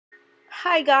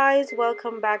Hi guys,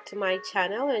 welcome back to my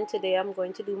channel, and today I'm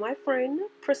going to do my friend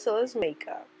Prysilla'S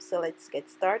makeup. So let's get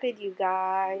started, you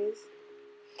guys.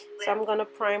 So I'm gonna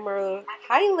prime her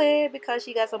eyelid because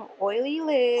she got some oily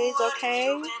lids,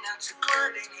 okay?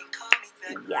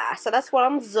 Yeah, so that's what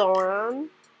I'm doing.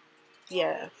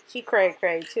 Yeah, she cray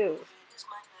too.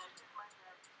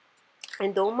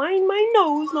 And don't mind my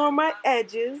nose nor my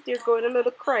edges, they're going a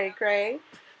little cray.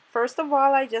 First of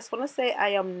all, I just want to say I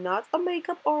am not a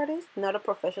makeup artist, not a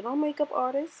professional makeup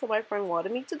artist. So my friend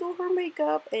wanted me to do her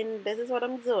makeup, and this is what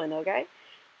I'm doing, okay?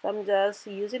 So I'm just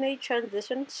using a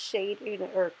transition shade in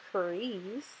her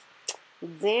crease.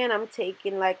 Then I'm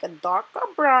taking like a darker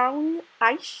brown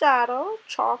eyeshadow,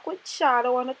 chocolate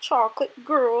shadow on a chocolate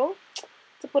girl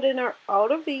to put in her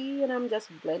outer V, and I'm just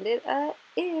blending it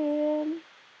in.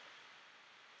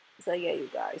 So yeah, you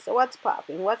guys. So what's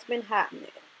popping? What's been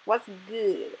happening? What's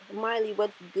good? Miley,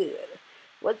 what's good?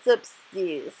 What's up,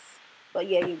 sis? But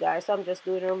yeah, you guys, so I'm just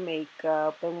doing her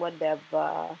makeup and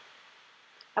whatever.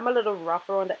 I'm a little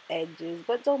rougher on the edges,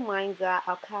 but don't mind that,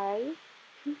 okay?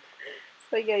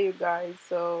 So yeah, you guys.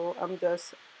 So I'm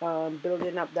just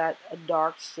building up that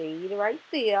dark shade right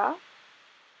there.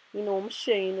 You know, I'm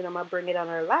shading, and I'm gonna bring it on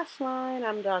her lash line.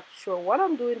 I'm not sure what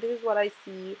I'm doing. This is what I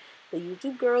see the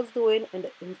YouTube girls doing and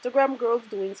the Instagram girls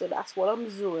doing, so that's what I'm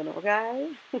doing,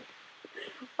 okay?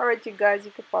 Alright, you guys,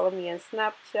 you can follow me on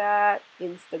Snapchat,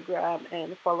 Instagram,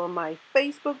 and follow my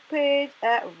Facebook page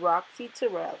at Roxy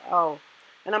Tyrell. Oh,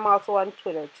 and I'm also on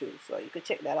Twitter too, so you can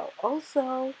check that out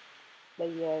also.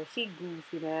 But yeah, she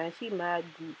goofy, man. She mad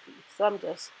goofy. So I'm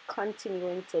just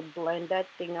continuing to blend that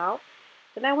thing out.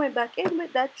 Then I went back in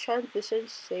with that transition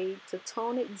shade to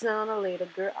tone it down a little,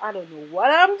 girl. I don't know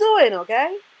what I'm doing,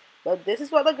 okay? But this is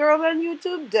what the girls on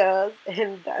YouTube does,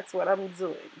 and that's what I'm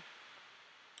doing.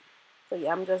 So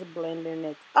yeah, I'm just blending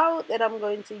it out. And I'm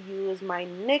going to use my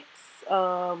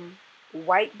NYX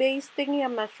white base thingy.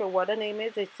 I'm not sure what the name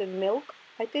is. It's in milk,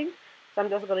 I think. So I'm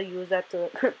just going to use that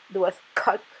to do a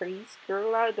cut crease.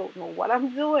 Girl, I don't know what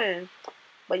I'm doing.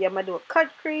 But yeah, I'm going to do a cut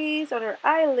crease on her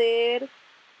eyelid.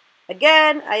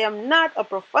 Again, I am not a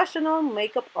professional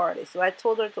makeup artist. So I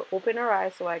told her to open her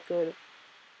eyes so I could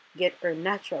get her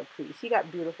natural crease. She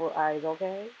got beautiful eyes,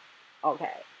 okay?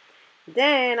 Okay.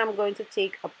 Then I'm going to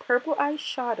take a purple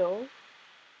eyeshadow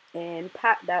and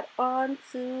pat that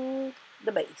onto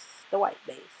the base, the white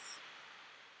base.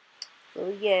 Oh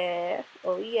yeah,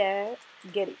 oh yeah,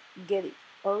 get it,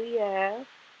 oh yeah.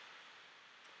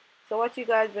 So what you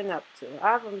guys been up to?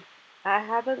 I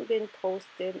haven't been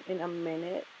posting in a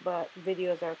minute, but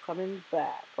videos are coming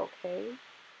back, okay?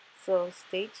 So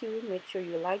stay tuned, make sure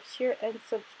you like, share, and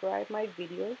subscribe my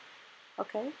video,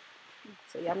 okay?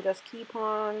 So yeah, I'm just keep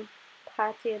on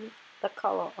patting the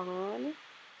color on.